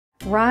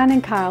Ryan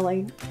and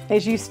Kylie,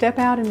 as you step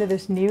out into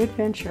this new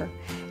adventure,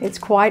 it's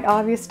quite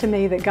obvious to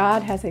me that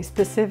God has a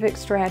specific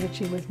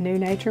strategy with New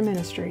Nature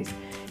Ministries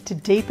to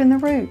deepen the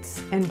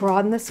roots and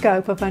broaden the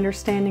scope of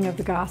understanding of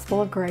the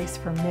gospel of grace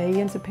for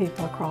millions of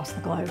people across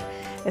the globe,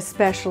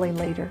 especially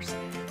leaders.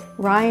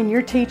 Ryan,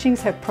 your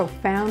teachings have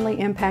profoundly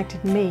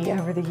impacted me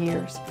over the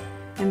years.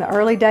 In the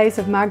early days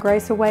of my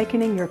grace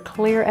awakening, your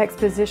clear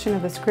exposition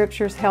of the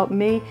scriptures helped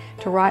me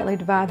to rightly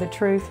divide the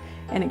truth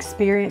and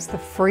experience the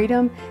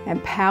freedom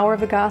and power of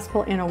the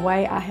gospel in a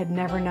way I had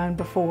never known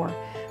before.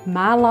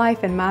 My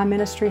life and my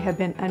ministry have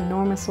been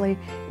enormously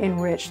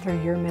enriched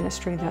through your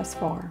ministry thus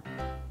far.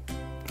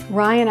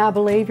 Ryan, I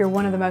believe you're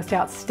one of the most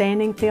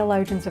outstanding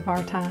theologians of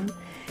our time,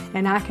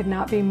 and I could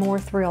not be more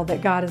thrilled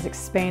that God is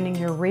expanding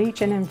your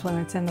reach and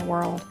influence in the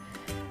world.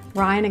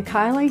 Ryan and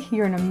Kylie,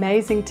 you're an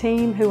amazing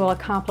team who will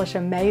accomplish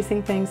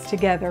amazing things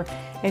together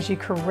as you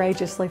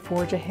courageously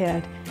forge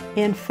ahead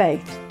in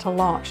faith to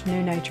launch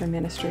New Nature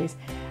Ministries.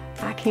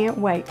 I can't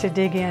wait to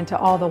dig into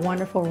all the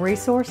wonderful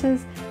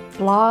resources,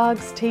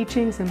 blogs,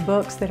 teachings, and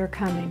books that are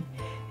coming.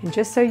 And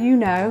just so you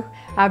know,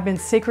 I've been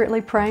secretly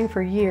praying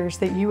for years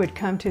that you would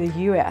come to the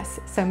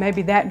U.S., so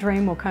maybe that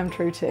dream will come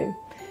true too.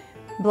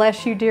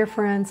 Bless you, dear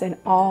friends, and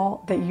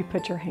all that you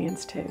put your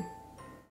hands to.